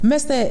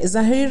Mr.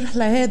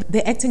 Zaheer,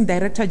 the Acting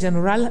Director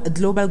General,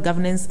 Global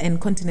Governance and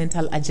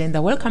Continental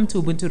Agenda. Welcome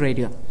to Ubuntu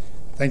Radio.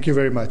 Thank you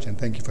very much, and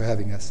thank you for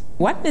having us.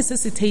 What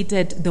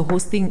necessitated the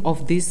hosting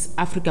of this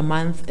Africa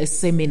Month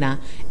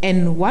seminar,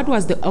 and what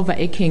was the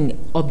overarching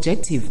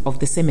objective of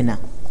the seminar?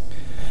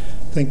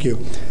 Thank you.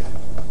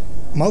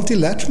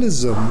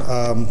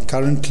 Multilateralism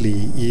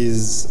currently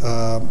is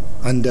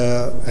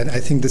under, and I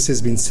think this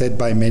has been said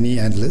by many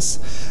analysts,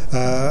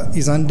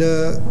 is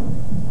under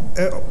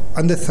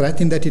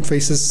threat in that it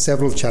faces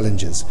several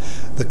challenges.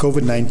 The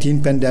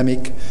COVID-19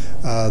 pandemic,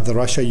 the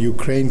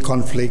Russia-Ukraine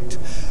conflict,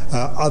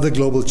 other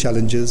global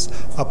challenges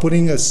are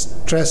putting a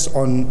stress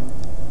on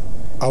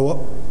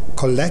our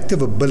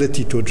collective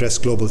ability to address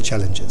global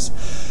challenges.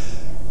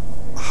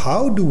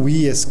 How do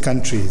we as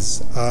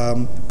countries,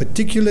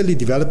 particularly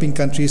developing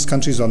countries,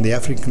 countries on the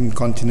African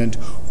continent,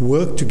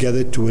 work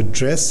together to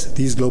address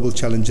these global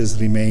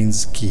challenges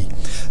remains key.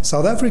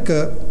 South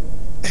Africa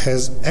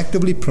has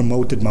actively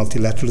promoted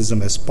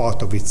multilateralism as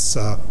part of its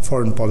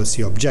foreign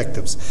policy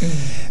objectives.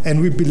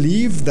 And we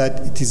believe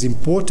that it is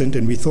important,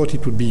 and we thought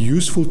it would be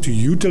useful to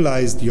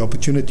utilize the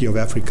opportunity of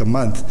Africa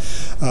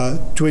Month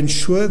to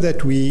ensure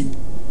that we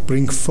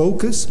bring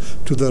focus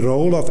to the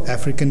role of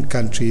African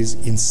countries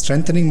in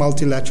strengthening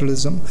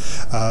multilateralism,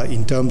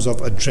 in terms of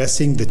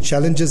addressing the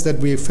challenges that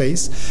we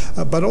face,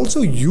 but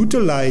also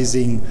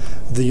utilizing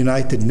the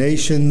United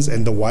Nations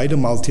and the wider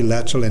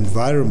multilateral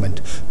environment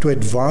to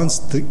advance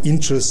the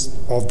interests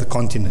of the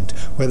continent,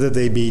 whether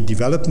they be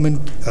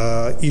development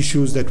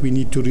issues that we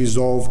need to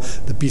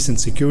resolve, the peace and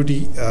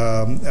security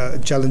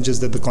challenges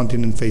that the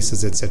continent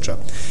faces, etc.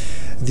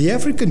 The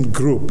African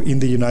group in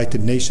the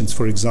United Nations,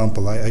 for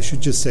example, I should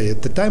just say,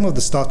 at the time of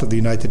the start of the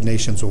United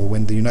Nations, or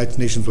when the United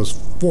Nations was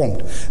formed,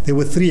 there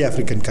were 3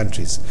 African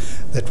countries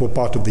that were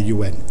part of the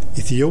UN: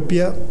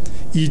 Ethiopia,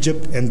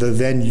 Egypt, and the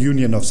then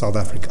Union of South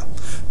Africa.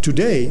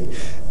 Today,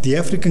 the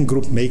African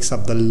group makes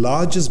up the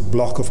largest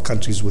bloc of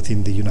countries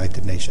within the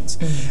United Nations.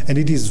 And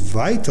it is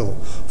vital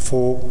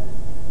for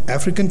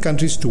African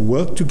countries to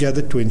work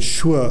together to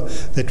ensure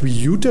that we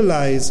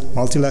utilize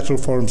multilateral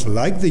forums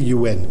like the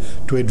UN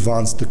to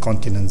advance the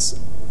continent's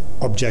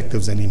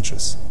objectives and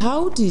interests.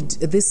 How did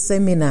this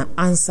seminar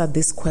answer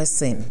this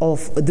question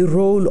of the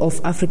role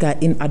of Africa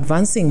in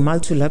advancing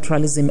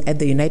multilateralism at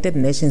the United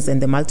Nations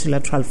and the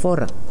Multilateral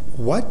Fora?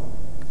 What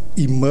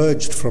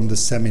emerged from the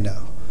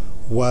seminar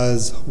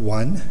was,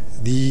 1,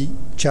 the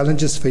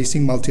challenges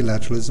facing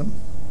multilateralism,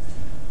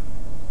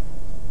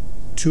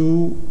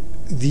 2,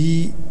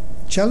 the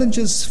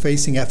challenges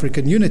facing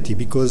African unity,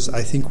 because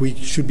I think we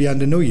should be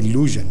under no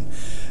illusion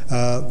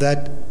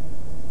that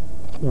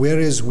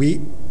whereas we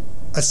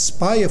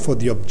aspire for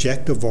the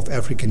objective of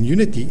African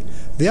unity,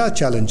 there are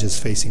challenges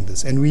facing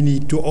this, and we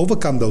need to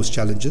overcome those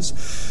challenges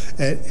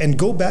and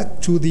go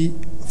back to the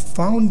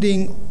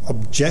founding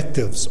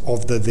objectives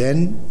of the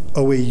then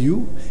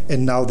OAU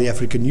and now the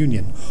African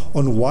Union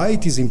on why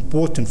it is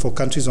important for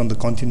countries on the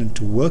continent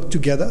to work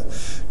together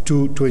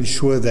to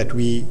ensure that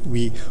we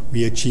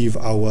achieve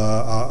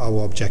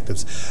our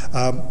objectives.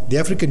 The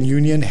African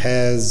Union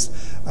has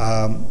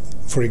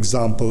for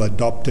example,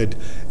 adopted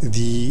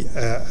the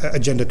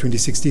Agenda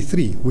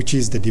 2063, which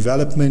is the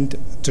development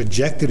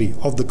trajectory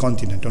of the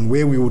continent on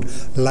where we would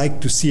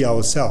like to see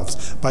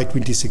ourselves by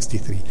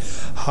 2063.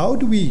 How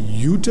do we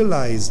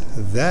utilize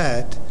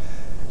that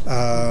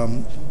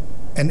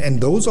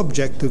and those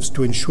objectives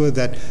to ensure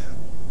that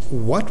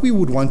what we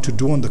would want to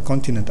do on the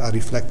continent are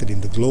reflected in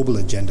the global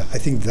agenda? I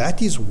think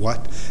that is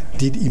what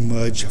did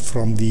emerge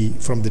from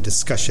the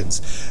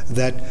discussions,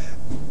 that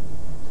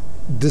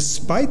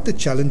despite the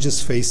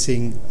challenges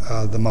facing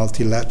the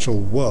multilateral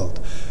world,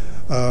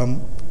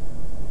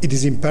 it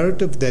is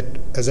imperative that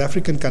as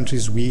African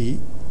countries we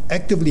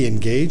actively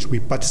engage, we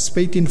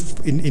participate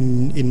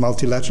in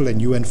multilateral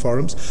and UN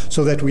forums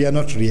so that we are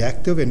not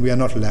reactive and we are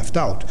not left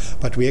out,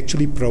 but we're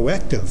actually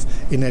proactive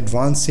in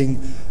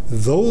advancing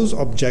those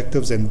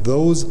objectives and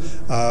those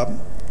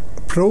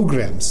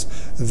programs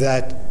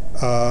that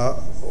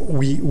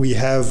we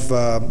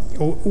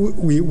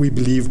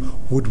believe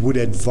would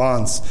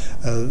advance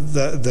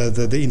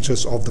the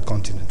interests of the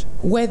continent.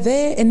 Were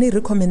there any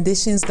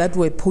recommendations that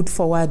were put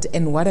forward,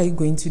 and what are you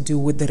going to do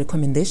with the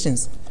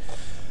recommendations?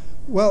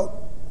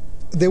 Well,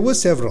 there were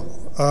several,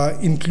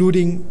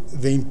 including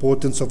the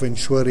importance of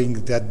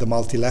ensuring that the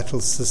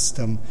multilateral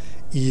system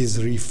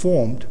is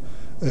reformed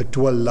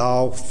to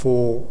allow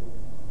for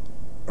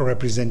a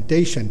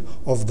representation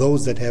of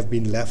those that have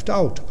been left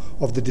out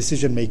of the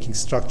decision-making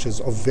structures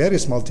of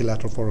various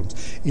multilateral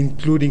forums,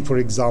 including, for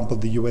example,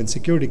 the UN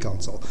Security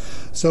Council.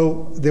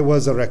 So there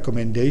was a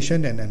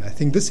recommendation, and I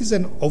think this is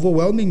an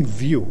overwhelming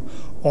view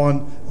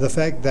on the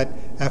fact that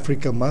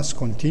Africa must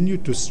continue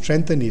to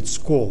strengthen its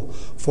call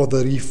for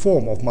the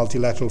reform of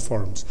multilateral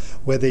forums,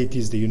 whether it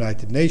is the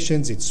United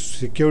Nations, its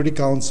Security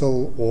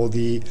Council, or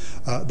the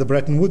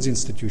Bretton Woods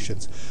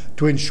institutions,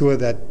 to ensure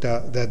that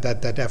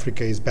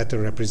Africa is better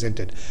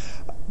represented.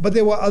 But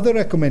there were other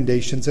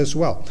recommendations as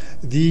well.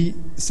 The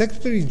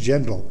Secretary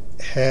General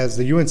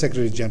the UN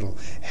Secretary General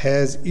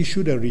has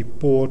issued a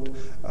report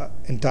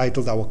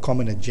entitled Our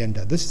Common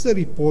Agenda. This is a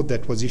report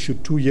that was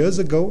issued 2 years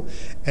ago,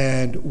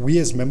 and we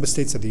as member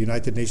states of the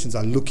United Nations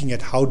are looking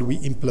at how do we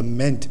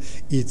implement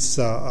its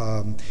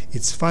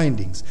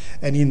findings.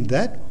 And in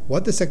that,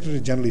 what the Secretary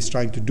General is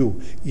trying to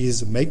do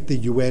is make the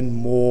UN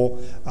more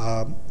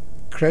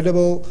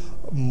credible,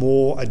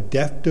 more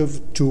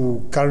adaptive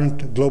to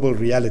current global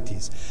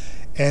realities.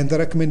 And the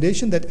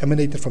recommendation that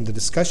emanated from the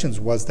discussions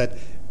was that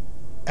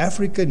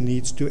Africa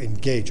needs to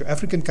engage, or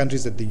African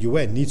countries at the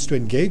UN needs to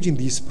engage in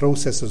these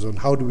processes on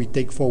how do we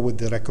take forward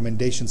the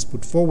recommendations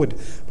put forward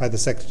by the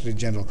Secretary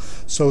General,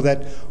 so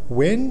that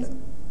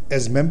when,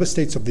 as member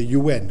states of the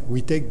UN,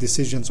 we take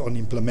decisions on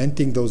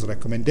implementing those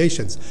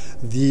recommendations,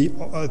 the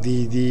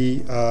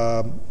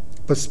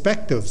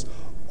perspectives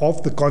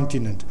of the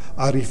continent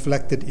are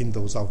reflected in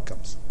those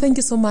outcomes. Thank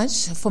you so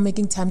much for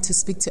making time to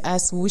speak to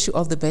us. We wish you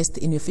all the best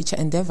in your future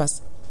endeavors.